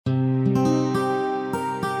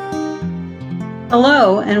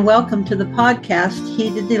Hello, and welcome to the podcast, He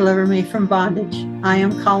Did Deliver Me from Bondage. I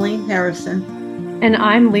am Colleen Harrison. And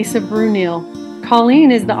I'm Lisa Brunel.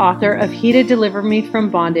 Colleen is the author of He Did Deliver Me from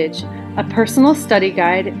Bondage, a personal study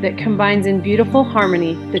guide that combines in beautiful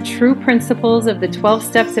harmony the true principles of the 12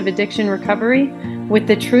 steps of addiction recovery with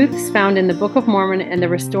the truths found in the Book of Mormon and the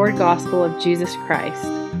restored gospel of Jesus Christ.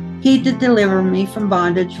 He Did Deliver Me from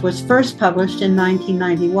Bondage was first published in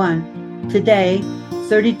 1991. Today,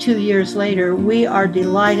 32 years later, we are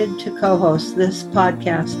delighted to co-host this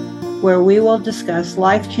podcast where we will discuss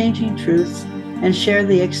life-changing truths and share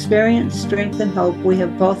the experience, strength, and hope we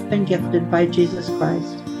have both been gifted by Jesus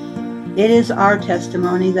Christ. It is our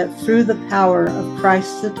testimony that through the power of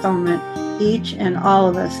Christ's atonement, each and all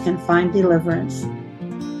of us can find deliverance.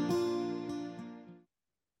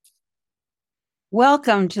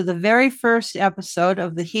 Welcome to the very first episode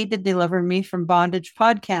of the He Did Deliver Me from Bondage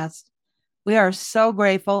podcast. We are so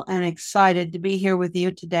grateful and excited to be here with you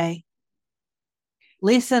today.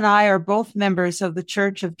 Lisa and I are both members of the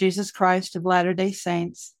Church of Jesus Christ of Latter-day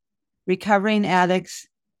Saints, recovering addicts,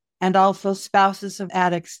 and also spouses of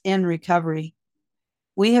addicts in recovery.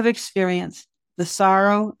 We have experienced the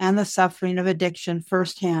sorrow and the suffering of addiction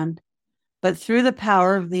firsthand, but through the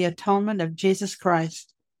power of the atonement of Jesus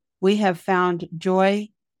Christ, we have found joy,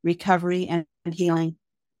 recovery, and healing.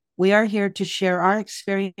 We are here to share our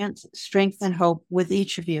experience, strength, and hope with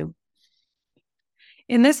each of you.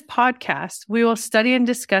 In this podcast, we will study and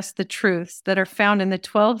discuss the truths that are found in the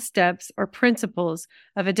 12 steps or principles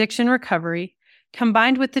of addiction recovery,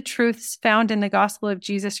 combined with the truths found in the gospel of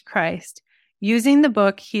Jesus Christ, using the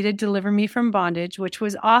book He Did Deliver Me from Bondage, which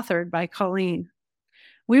was authored by Colleen.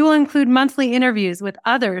 We will include monthly interviews with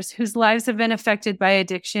others whose lives have been affected by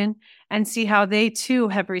addiction and see how they too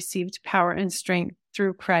have received power and strength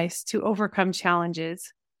through Christ to overcome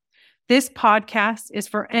challenges. This podcast is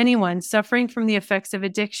for anyone suffering from the effects of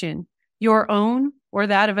addiction, your own or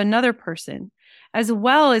that of another person, as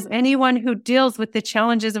well as anyone who deals with the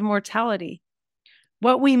challenges of mortality.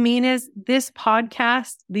 What we mean is this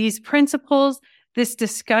podcast, these principles, this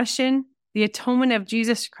discussion, the atonement of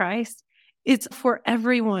Jesus Christ, it's for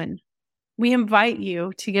everyone. We invite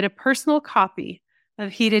you to get a personal copy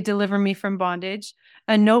of He Did Deliver Me from Bondage,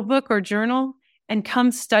 a notebook or journal, and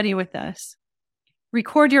come study with us.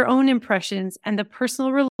 Record your own impressions and the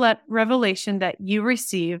personal revelation that you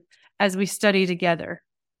receive as we study together.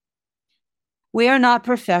 We are not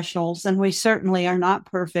professionals, and we certainly are not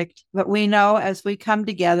perfect, but we know as we come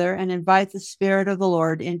together and invite the Spirit of the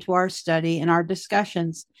Lord into our study and our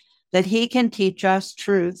discussions that He can teach us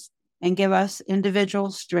truth and give us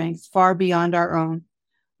individual strength far beyond our own.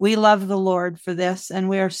 We love the Lord for this, and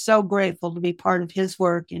we are so grateful to be part of His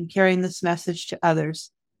work in carrying this message to others.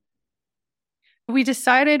 We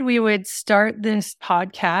decided we would start this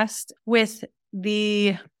podcast with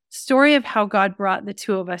the story of how God brought the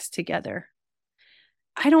two of us together.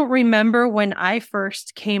 I don't remember when I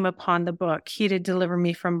first came upon the book, He Did Deliver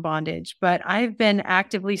Me from Bondage, but I've been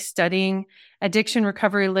actively studying addiction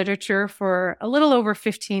recovery literature for a little over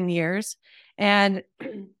 15 years. And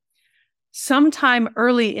sometime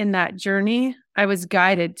early in that journey, I was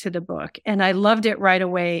guided to the book and I loved it right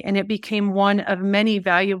away. And it became one of many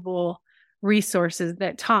valuable resources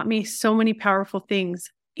that taught me so many powerful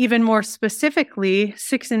things. Even more specifically,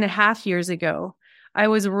 6.5 years ago, I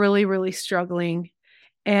was really struggling.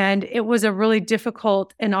 And it was a really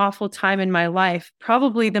difficult and awful time in my life,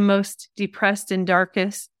 probably the most depressed and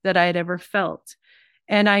darkest that I had ever felt.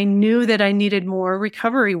 And I knew that I needed more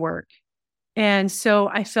recovery work. And so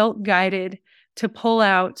I felt guided to pull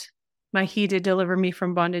out my He Did Deliver Me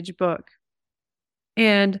from Bondage book.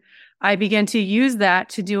 And I began to use that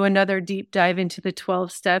to do another deep dive into the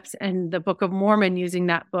 12 steps and the Book of Mormon using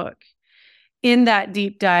that book. In that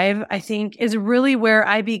deep dive, I think is really where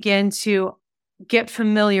I began to get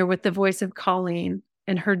familiar with the voice of Colleen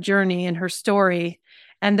and her journey and her story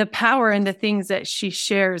and the power and the things that she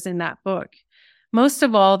shares in that book. Most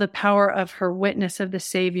of all, the power of her witness of the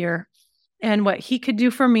Savior and what He could do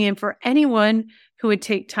for me and for anyone who would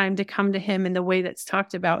take time to come to Him in the way that's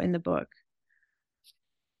talked about in the book.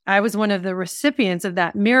 I was one of the recipients of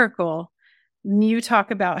that miracle. You talk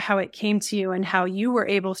about how it came to you and how you were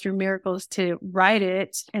able through miracles to write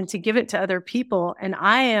it and to give it to other people. And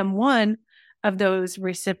I am one of those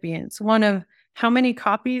recipients. One of how many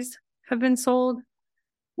copies have been sold?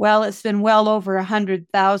 Well, it's been well over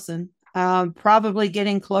 100,000, probably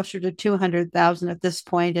getting closer to 200,000 at this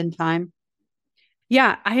point in time.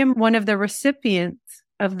 Yeah, I am one of the recipients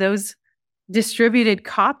of those distributed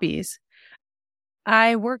copies.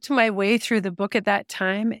 I worked my way through the book at that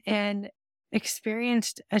time and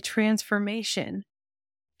experienced a transformation.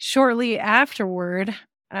 Shortly afterward,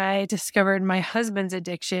 I discovered my husband's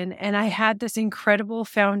addiction, and I had this incredible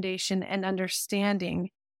foundation and understanding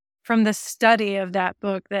from the study of that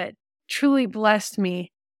book that truly blessed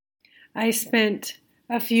me. I spent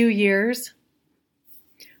a few years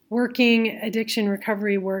working addiction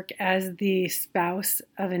recovery work as the spouse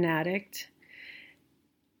of an addict,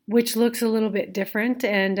 which looks a little bit different,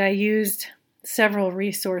 and I used several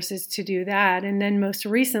resources to do that. And then most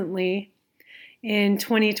recently, in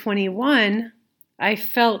 2021, I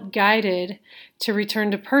felt guided to return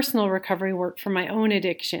to personal recovery work for my own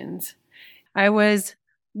addictions. I was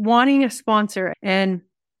wanting a sponsor, and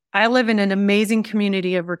I live in an amazing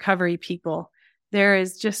community of recovery people. There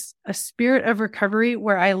is just a spirit of recovery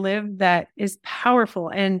where I live that is powerful.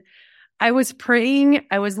 And I was praying,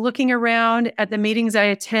 I was looking around at the meetings I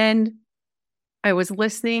attend, I was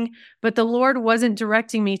listening, but the Lord wasn't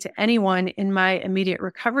directing me to anyone in my immediate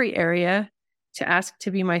recovery area to ask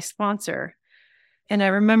to be my sponsor. And I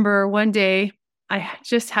remember one day I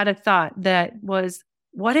just had a thought that was,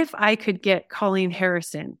 what if I could get Colleen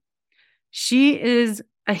Harrison? She is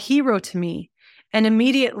a hero to me. And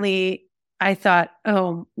immediately I thought,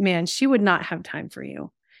 oh man, she would not have time for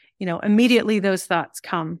you. Immediately those thoughts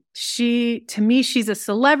come. To me, she's a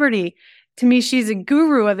celebrity. To me, she's a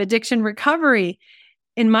guru of addiction recovery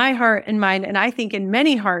in my heart and mind, and I think in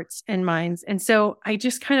many hearts and minds. And so I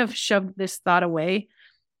just kind of shoved this thought away.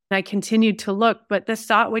 I continued to look, but the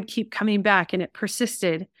thought would keep coming back and it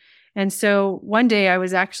persisted. And so one day I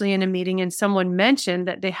was actually in a meeting and someone mentioned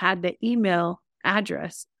that they had the email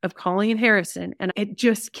address of Colleen Harrison. And it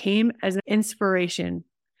just came as an inspiration,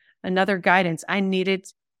 another guidance. I needed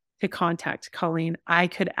to contact Colleen. I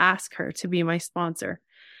could ask her to be my sponsor.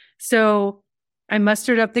 So I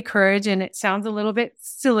mustered up the courage, and it sounds a little bit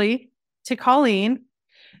silly to Colleen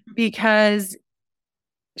because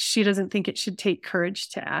she doesn't think it should take courage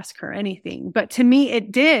to ask her anything. But to me,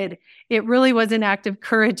 it did. It really was an act of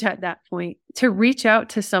courage at that point to reach out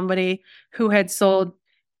to somebody who had sold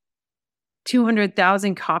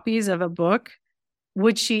 200,000 copies of a book.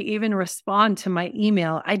 Would she even respond to my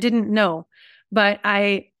email? I didn't know, but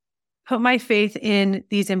I put my faith in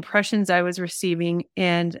these impressions I was receiving,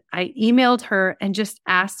 and I emailed her and just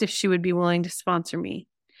asked if she would be willing to sponsor me.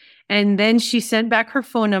 And then she sent back her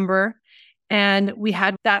phone number, and we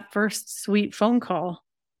had that first sweet phone call.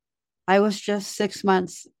 I was just 6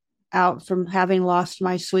 months out from having lost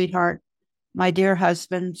my sweetheart, my dear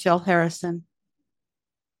husband, Phil Harrison,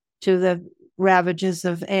 to the ravages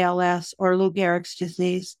of ALS, or Lou Gehrig's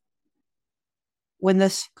disease, when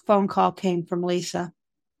this phone call came from Lisa.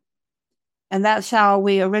 And that's how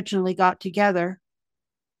we originally got together,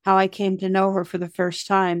 how I came to know her for the first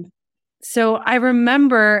time. So I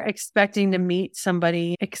remember expecting to meet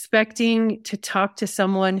somebody, expecting to talk to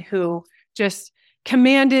someone who just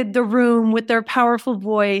commanded the room with their powerful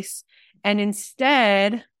voice. And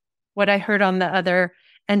instead, what I heard on the other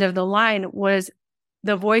end of the line was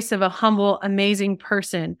the voice of a humble, amazing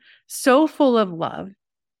person, so full of love,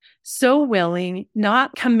 so willing,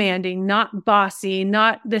 not commanding, not bossy,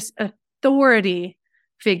 not this authority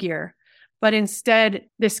figure, but instead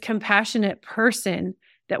this compassionate person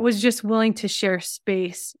that was just willing to share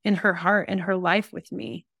space in her heart and her life with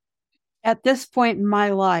me. At this point in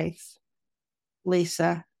my life,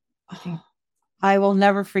 Lisa, I will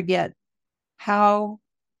never forget how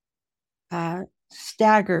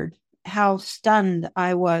staggered, how stunned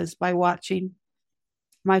I was by watching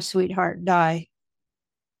my sweetheart die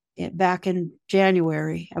back in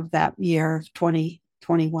January of that year of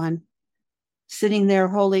 2021, sitting there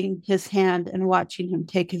holding his hand and watching him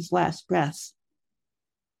take his last breaths.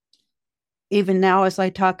 Even now, as I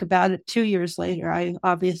talk about it 2 years later,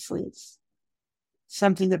 it's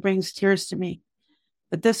something that brings tears to me.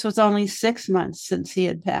 But this was only 6 months since he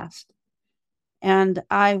had passed. And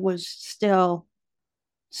I was still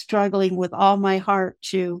struggling with all my heart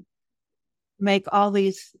to make all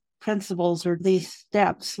these principles or these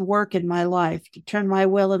steps work in my life, to turn my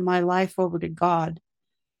will and my life over to God,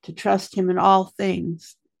 to trust him in all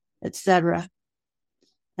things, etc.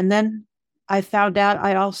 And then I found out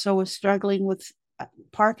I also was struggling with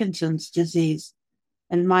Parkinson's disease.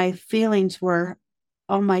 And my feelings were,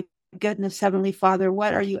 oh my goodness, Heavenly Father,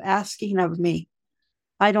 what are you asking of me?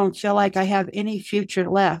 I don't feel like I have any future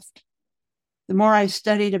left. The more I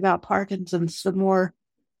studied about Parkinson's, the more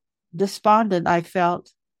despondent I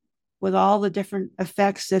felt with all the different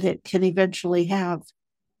effects that it can eventually have.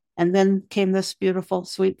 And then came this beautiful,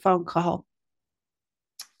 sweet phone call.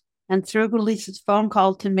 And through Lisa's phone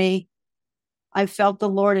call to me, I felt the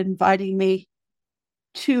Lord inviting me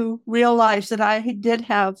to realize that I did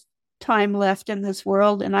have time left in this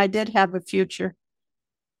world and I did have a future.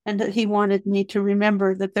 and that he wanted me to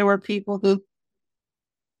remember that there were people who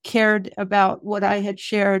cared about what I had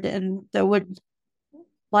shared and that would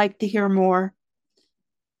like to hear more.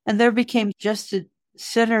 And there became just a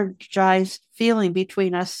synergized feeling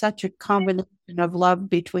between us, such a combination of love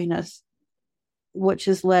between us, which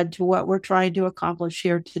has led to what we're trying to accomplish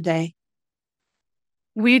here today.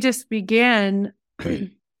 We just began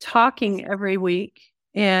talking every week,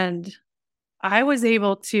 and I was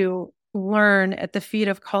able to learn at the feet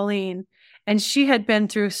of Colleen, and she had been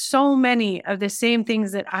through so many of the same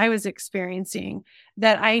things that I was experiencing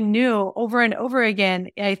that I knew over and over again.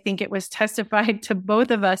 I think it was testified to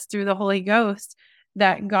both of us through the Holy Ghost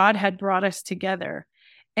that God had brought us together.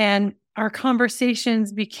 And our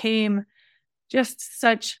conversations became just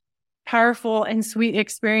such powerful and sweet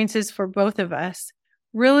experiences for both of us.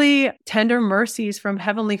 Really tender mercies from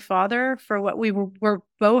Heavenly Father for what we were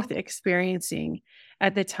both experiencing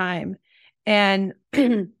at the time. And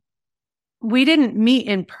we didn't meet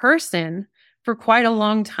in person for quite a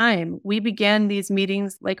long time. We began these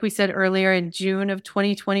meetings, like we said earlier, in June of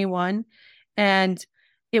 2021. And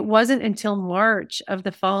it wasn't until March of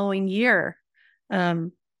the following year.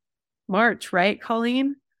 March, right,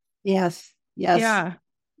 Colleen? Yes. Yes. Yeah.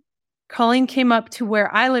 Colleen came up to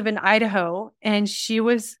where I live in Idaho, and she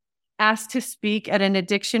was asked to speak at an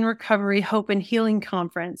addiction recovery hope and healing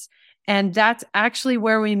conference. And that's actually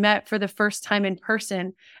where we met for the first time in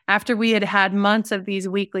person after we had had months of these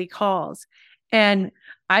weekly calls. And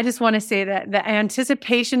I just want to say that the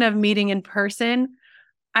anticipation of meeting in person,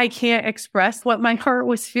 I can't express what my heart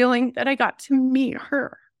was feeling that I got to meet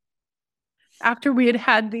her after we had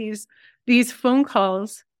had these phone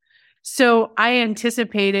calls. So I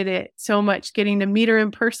anticipated it so much, getting to meet her in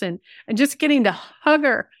person and just getting to hug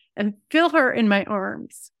her and feel her in my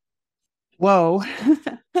arms. Whoa.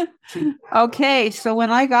 Okay. So when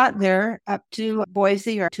I got there up to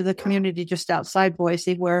Boise, or to the community just outside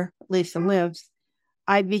Boise where Lisa lives,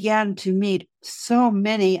 I began to meet so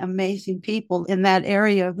many amazing people in that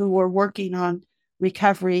area who were working on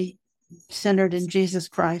recovery centered in Jesus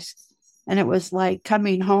Christ. And it was like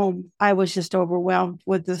coming home. I was just overwhelmed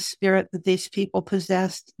with the spirit that these people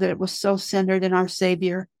possessed, that it was so centered in our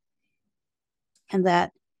Savior. And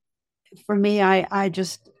that for me, I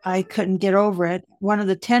couldn't get over it. One of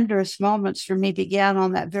the tenderest moments for me began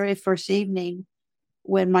on that very first evening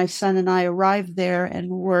when my son and I arrived there and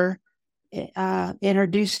were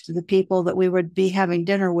introduced to the people that we would be having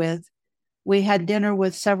dinner with. We had dinner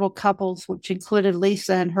with several couples, which included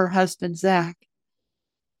Lisa and her husband, Zach.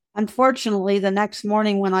 Unfortunately, the next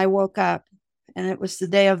morning when I woke up, and it was the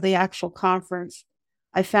day of the actual conference,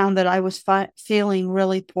 I found that I was feeling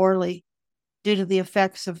really poorly due to the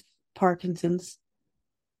effects of Parkinson's,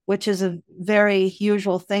 which is a very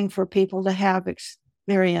usual thing for people to have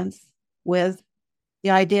experience with. The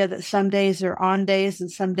idea that some days are on days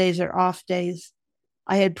and some days are off days.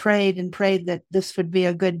 I had prayed and prayed that this would be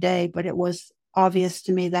a good day, but it was obvious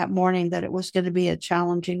to me that morning that it was going to be a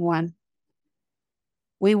challenging one.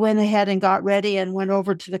 We went ahead and got ready and went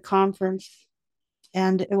over to the conference,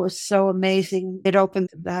 and it was so amazing. It opened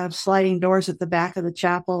the sliding doors at the back of the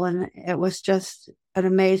chapel, and it was just an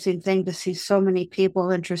amazing thing to see so many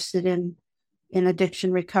people interested in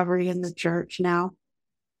addiction recovery in the church now.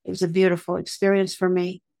 It was a beautiful experience for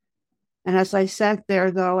me. And as I sat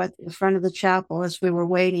there, though, at the front of the chapel as we were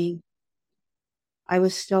waiting, I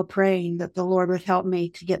was still praying that the Lord would help me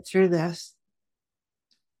to get through this.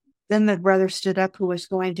 Then the brother stood up who was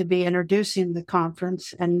going to be introducing the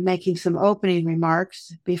conference and making some opening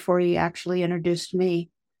remarks before he actually introduced me.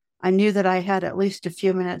 I knew that I had at least a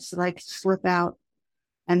few minutes that I could slip out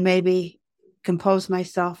and maybe compose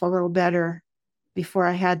myself a little better before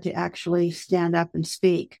I had to actually stand up and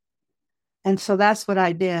speak. And so that's what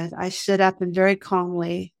I did. I stood up and very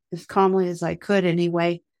calmly as I could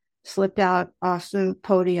anyway, slipped out off the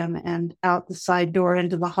podium and out the side door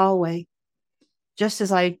into the hallway. Just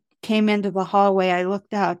as I came into the hallway, I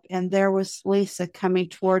looked up and there was Lisa coming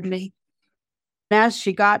toward me. As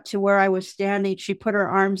she got to where I was standing, she put her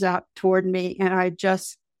arms out toward me, and I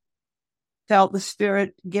just felt the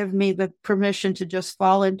Spirit give me the permission to just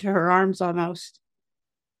fall into her arms almost.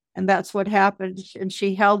 And that's what happened. And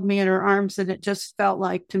she held me in her arms, and it just felt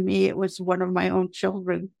like, to me, it was one of my own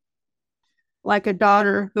children, like a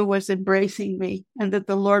daughter who was embracing me, and that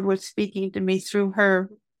the Lord was speaking to me through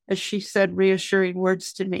her as she said reassuring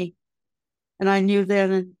words to me. And I knew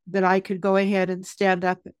then that I could go ahead and stand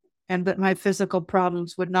up, and that my physical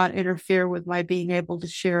problems would not interfere with my being able to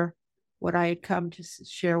share what I had come to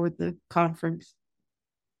share with the conference.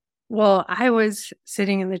 Well, I was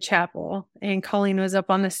sitting in the chapel and Colleen was up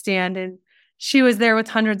on the stand, and she was there with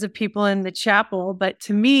hundreds of people in the chapel, but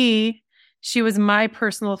to me, she was my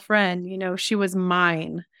personal friend. She was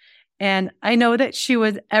mine. And I know that she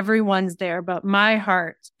was everyone's there, but my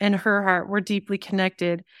heart and her heart were deeply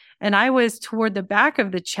connected. And I was toward the back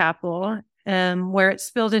of the chapel, where it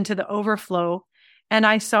spilled into the overflow. And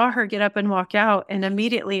I saw her get up and walk out. And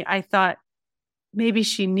immediately I thought, maybe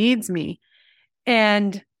she needs me.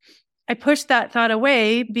 And I pushed that thought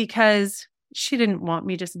away because she didn't want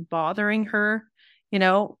me just bothering her,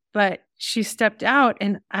 but she stepped out,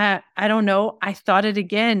 and I don't know. I thought it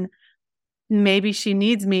again. Maybe she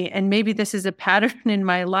needs me. And maybe this is a pattern in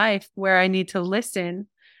my life where I need to listen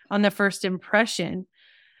on the first impression.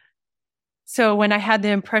 So when I had the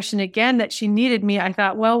impression again that she needed me, I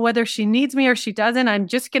thought, well, whether she needs me or she doesn't, I'm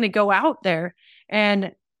just going to go out there.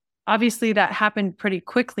 And obviously that happened pretty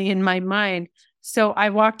quickly in my mind. So I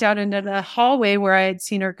walked out into the hallway where I had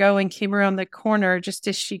seen her go and came around the corner just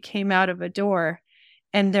as she came out of a door.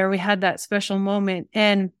 And there we had that special moment.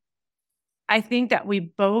 And I think that we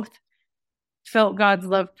both felt God's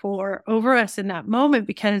love pour over us in that moment,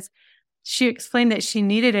 because she explained that she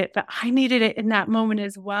needed it, but I needed it in that moment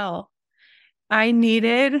as well. I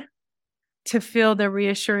needed to feel the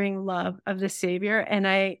reassuring love of the Savior, and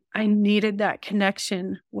I needed that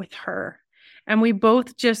connection with her. And we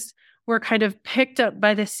both just were kind of picked up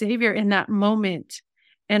by the Savior in that moment,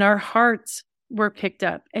 and our hearts were picked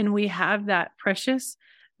up, and we have that precious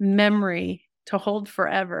memory to hold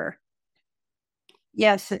forever.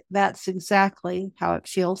 Yes, that's exactly how it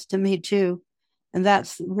feels to me too. And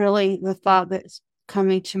that's really the thought that's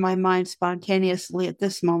coming to my mind spontaneously at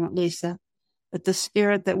this moment, Lisa. That the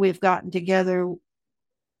spirit that we've gotten together,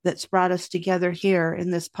 that's brought us together here in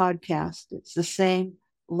this podcast, it's the same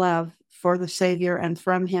love for the Savior and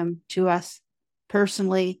from him to us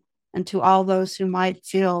personally, and to all those who might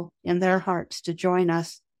feel in their hearts to join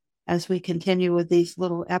us as we continue with these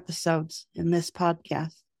little episodes in this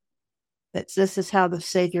podcast. That this is how the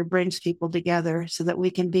Savior brings people together, so that we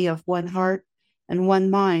can be of one heart and one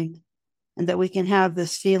mind, and that we can have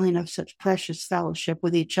this feeling of such precious fellowship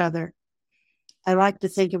with each other. I like to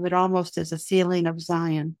think of it almost as a feeling of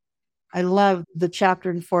Zion. I love the chapter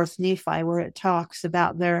in 4th Nephi where it talks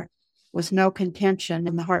about there was no contention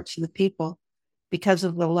in the hearts of the people because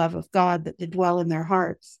of the love of God that did dwell in their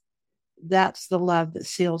hearts. That's the love that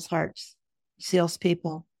seals hearts, seals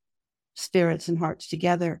people, spirits and hearts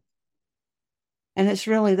together. And it's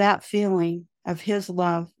really that feeling of his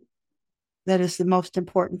love that is the most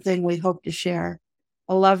important thing we hope to share.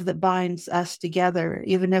 A love that binds us together,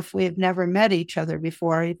 even if we've never met each other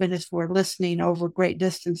before, even if we're listening over great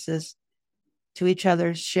distances to each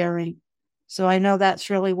other's sharing. So I know that's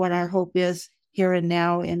really what our hope is here and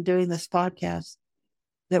now in doing this podcast,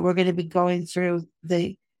 that we're going to be going through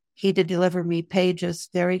the He Did Deliver Me pages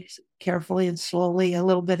very carefully and slowly, a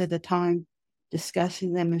little bit at a time,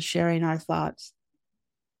 discussing them and sharing our thoughts.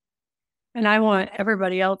 And I want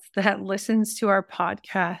everybody else that listens to our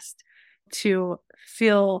podcast to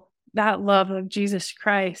feel that love of Jesus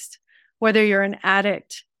Christ, whether you're an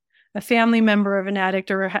addict, a family member of an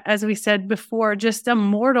addict, or, as we said before, just a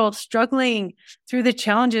mortal struggling through the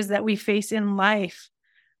challenges that we face in life.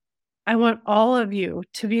 I want all of you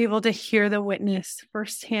to be able to hear the witness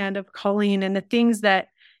firsthand of Colleen and the things that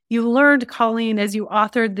you learned, Colleen, as you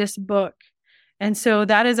authored this book. And so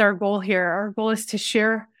that is our goal here. Our goal is to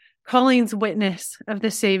share Colleen's witness of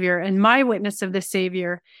the Savior and my witness of the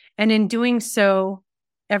Savior. And in doing so,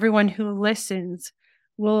 everyone who listens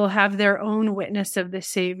will have their own witness of the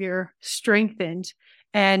Savior strengthened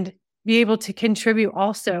and be able to contribute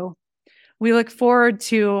also. We look forward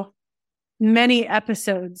to many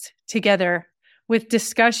episodes together with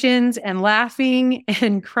discussions and laughing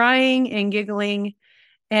and crying and giggling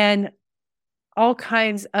and all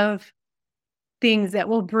kinds of things that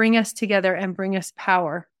will bring us together and bring us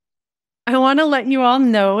power. I want to let you all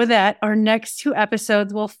know that our next 2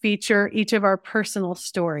 episodes will feature each of our personal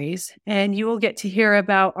stories, and you will get to hear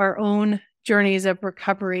about our own journeys of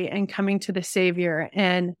recovery and coming to the Savior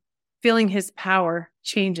and feeling his power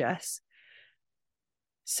change us.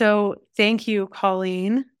 So thank you,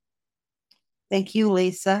 Colleen. Thank you,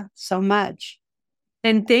 Lisa, so much.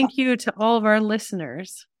 And thank you to all of our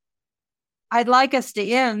listeners. I'd like us to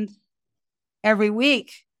end every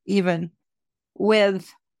week, even,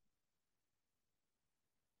 with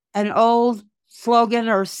an old slogan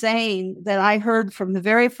or saying that I heard from the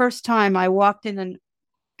very first time I walked in a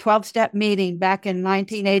 12-step meeting back in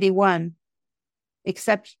 1981,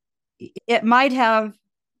 except it might have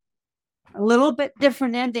a little bit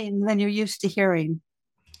different ending than you're used to hearing.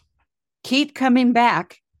 Keep coming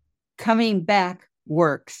back. Coming back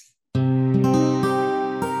works.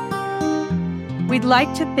 We'd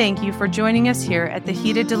like to thank you for joining us here at the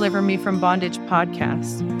He to Deliver Me from Bondage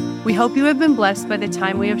podcast. We hope you have been blessed by the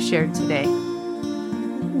time we have shared today.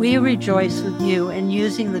 We rejoice with you in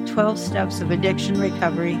using the 12 steps of addiction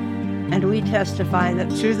recovery, and we testify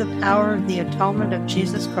that through the power of the atonement of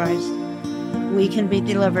Jesus Christ, we can be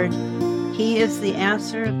delivered. He is the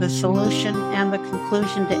answer, the solution, and the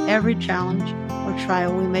conclusion to every challenge or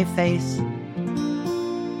trial we may face.